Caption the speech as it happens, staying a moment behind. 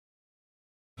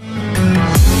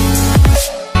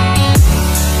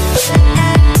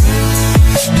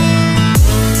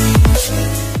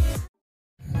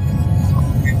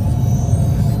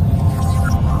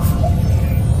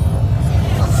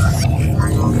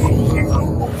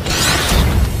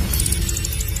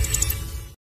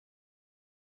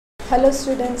Hello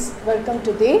students, welcome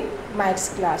to the maths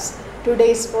class.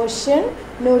 Today's portion,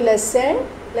 new lesson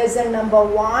number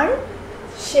 1,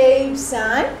 shapes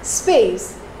and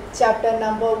space. Chapter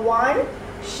number 1,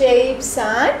 shapes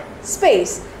and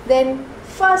space. Then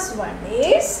first one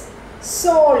is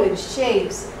solid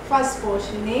shapes. First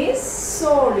portion is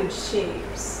solid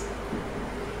shapes.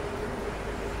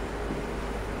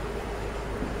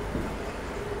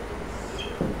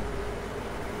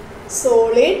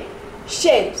 Solid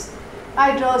shapes.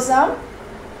 I draw some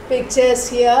pictures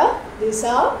here. These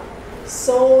are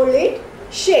solid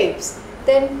shapes.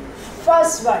 Then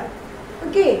first one.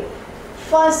 Okay.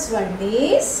 First one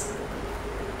is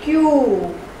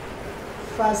cube.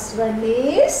 First one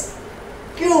is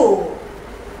cube.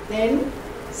 Then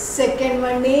second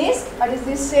one is, what is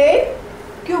this shape?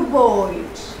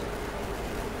 Cuboid.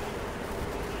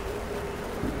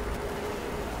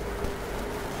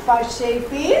 First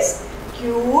shape is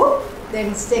cube.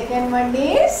 Then second one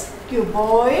is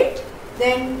cuboid.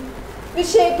 Then which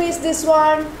shape is this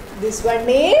one? This one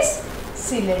is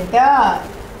cylinder.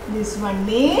 This one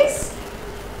is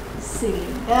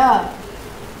cylinder.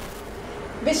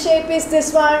 Which shape is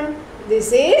this one?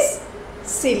 This is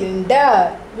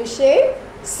cylinder. Which shape?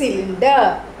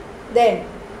 Cylinder. Then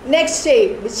next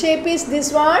shape. Which shape is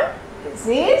this one? This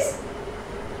is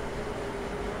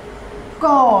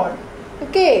cone.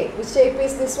 Okay. Which shape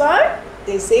is this one?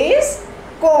 This is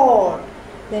cone.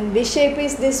 Then which shape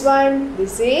is this one?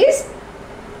 This is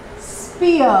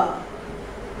sphere.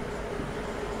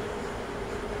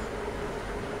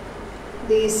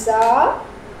 These are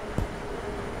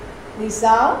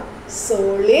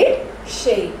solid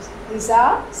shapes. These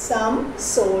are some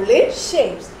solid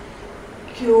shapes.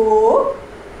 Cube,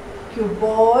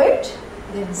 cuboid,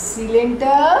 then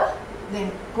cylinder,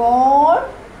 then cone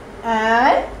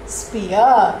and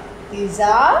sphere. These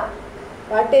are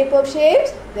what type of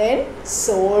shapes? Then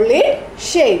solid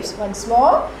shapes. Once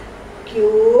more.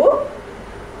 Cube,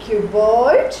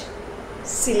 cuboid,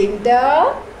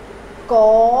 cylinder,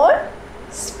 cone,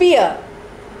 sphere.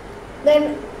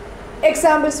 Then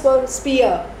examples for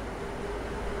sphere.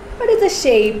 What is the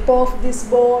shape of this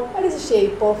ball? What is the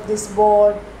shape of this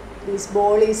ball? This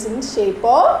ball is in shape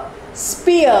of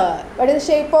sphere. What is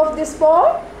the shape of this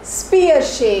ball? Sphere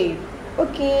shape.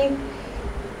 Okay.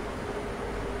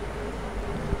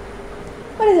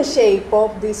 What is the shape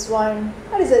of this one?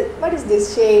 What is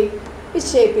this shape? Which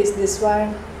shape is this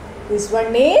one? This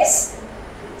one is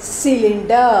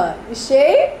cylinder. Which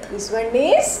shape? This one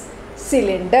is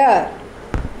cylinder.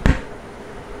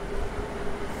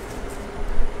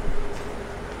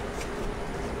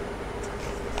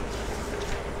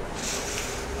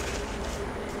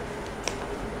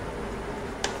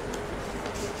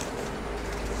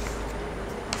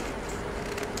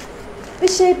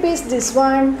 Which shape is this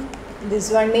one?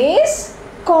 This one is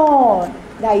cone.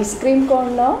 The ice cream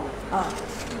cone, no?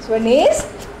 This one is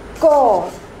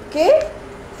cone. Okay?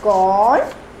 Cone.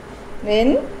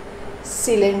 Then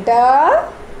cylinder.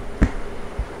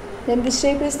 Then which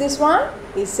shape is this one?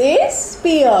 This is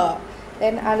sphere.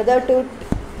 Then another two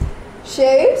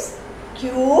shapes,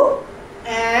 cube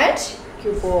and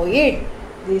cuboid.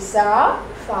 These are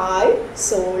 5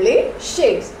 solid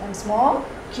shapes. Once more,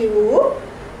 cube,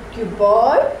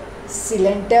 cuboid,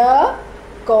 cylinder,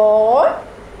 cone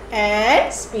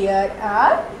and sphere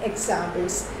are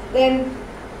examples. Then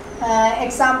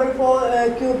example for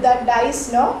cube, that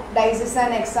dice, no? Dice is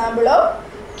an example of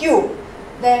cube.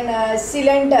 Then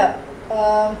cylinder,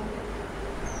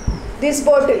 this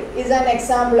bottle is an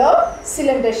example of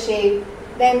cylinder shape.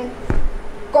 Then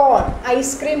cone,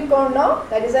 ice cream cone, no?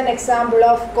 That is an example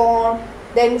of cone.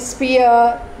 Then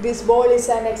sphere, this ball is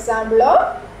an example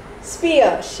of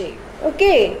sphere shape.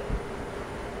 Okay.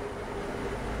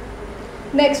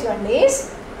 Next one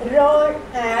is roll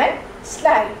and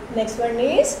slide. Next one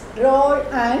is roll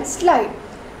and slide.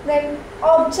 Then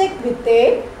object with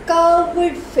a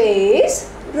curved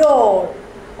face, roll.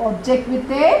 Object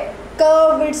with a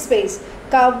curved space.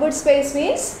 Curved space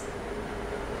means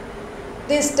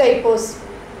this type of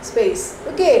space.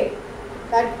 Okay.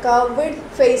 That curved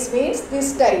face means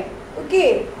this type.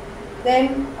 Okay.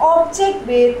 Then object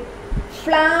with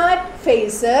flat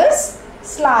faces,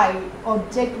 slide.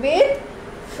 Object with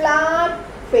flat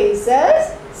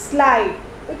faces, slide.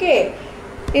 Okay.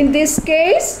 In this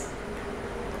case,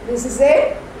 this is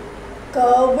a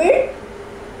curved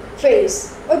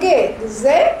face. Okay. This is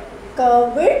a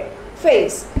curved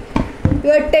face.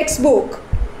 Your textbook.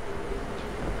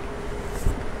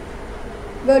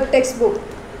 Your textbook.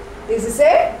 This is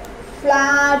a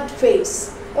flat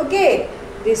face. Okay.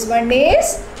 This one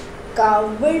is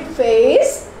curved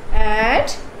face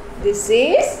and this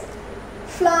is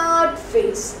flat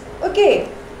face. Okay.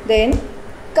 Then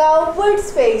curved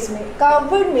face.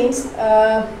 Curved means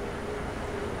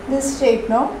this shape,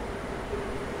 no?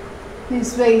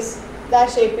 This face. That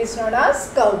shape is known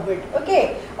as curved.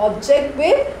 Okay. Object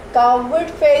with curved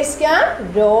face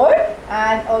can roll,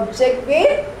 and object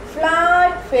with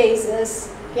flat faces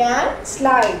can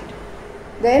slide.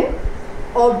 Then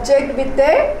object with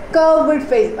a curved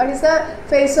face. What is the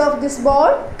face of this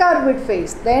ball? Curved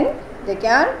face. Then they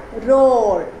can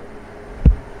roll.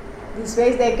 This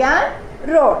face they can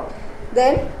roll.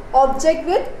 Then object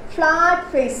with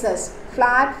flat faces.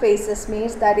 Flat faces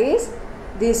means that is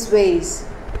this ways.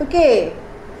 Okay.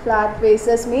 Flat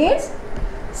faces means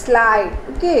slide.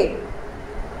 Okay.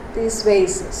 These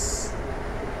faces.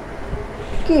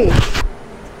 Okay.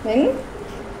 Then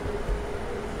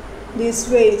this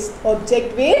ways.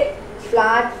 Object with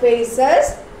flat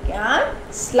faces can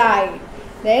slide.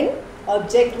 Then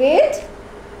object with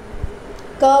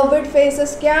curved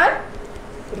faces can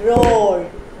roll.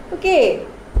 Okay.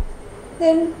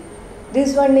 Then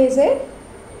this one is a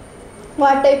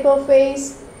what type of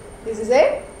face? This is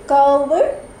a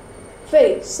curved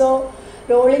face. So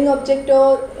rolling object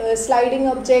or sliding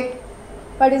object.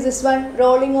 What is this one?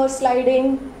 Rolling or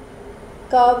sliding?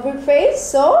 Curved face.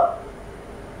 So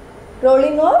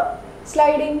rolling or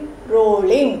sliding?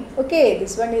 Rolling. Okay.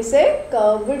 This one is a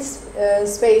curved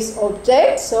space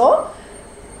object. So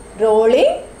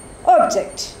rolling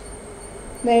object.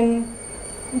 Then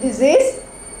this is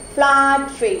flat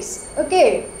face.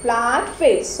 Okay. Flat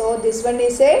face. So this one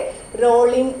is a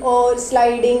rolling or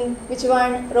sliding. Which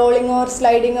one? Rolling or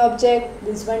sliding object.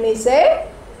 This one is a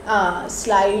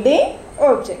sliding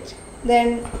object.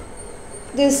 Then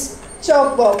this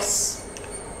chalk box.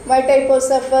 What type of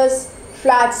surface?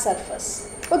 Flat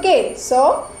surface. Okay.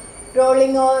 So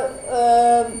rolling or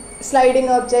sliding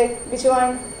object. Which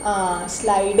one?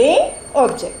 Sliding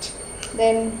object.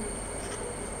 Then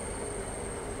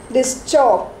this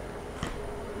chalk.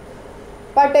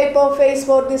 What type of face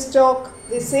for this chalk?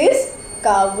 This is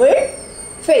curved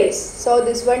face. So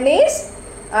this one is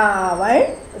one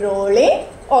rolling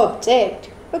object.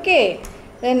 Okay.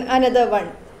 Then another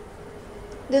one.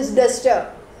 This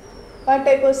duster. What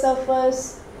type of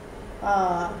surface?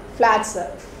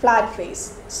 Flat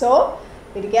face. So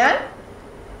it can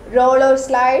roll or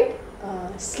slide?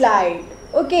 Slide.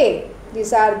 Okay.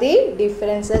 These are the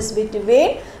differences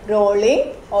between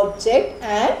rolling object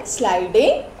and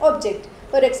sliding object.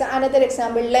 For another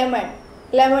example, lemon.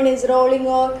 Lemon is rolling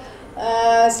or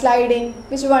sliding.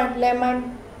 Which one?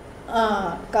 Lemon.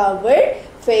 Covered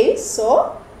face.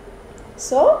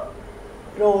 So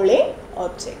rolling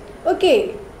object.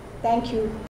 Okay. Thank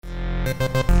you.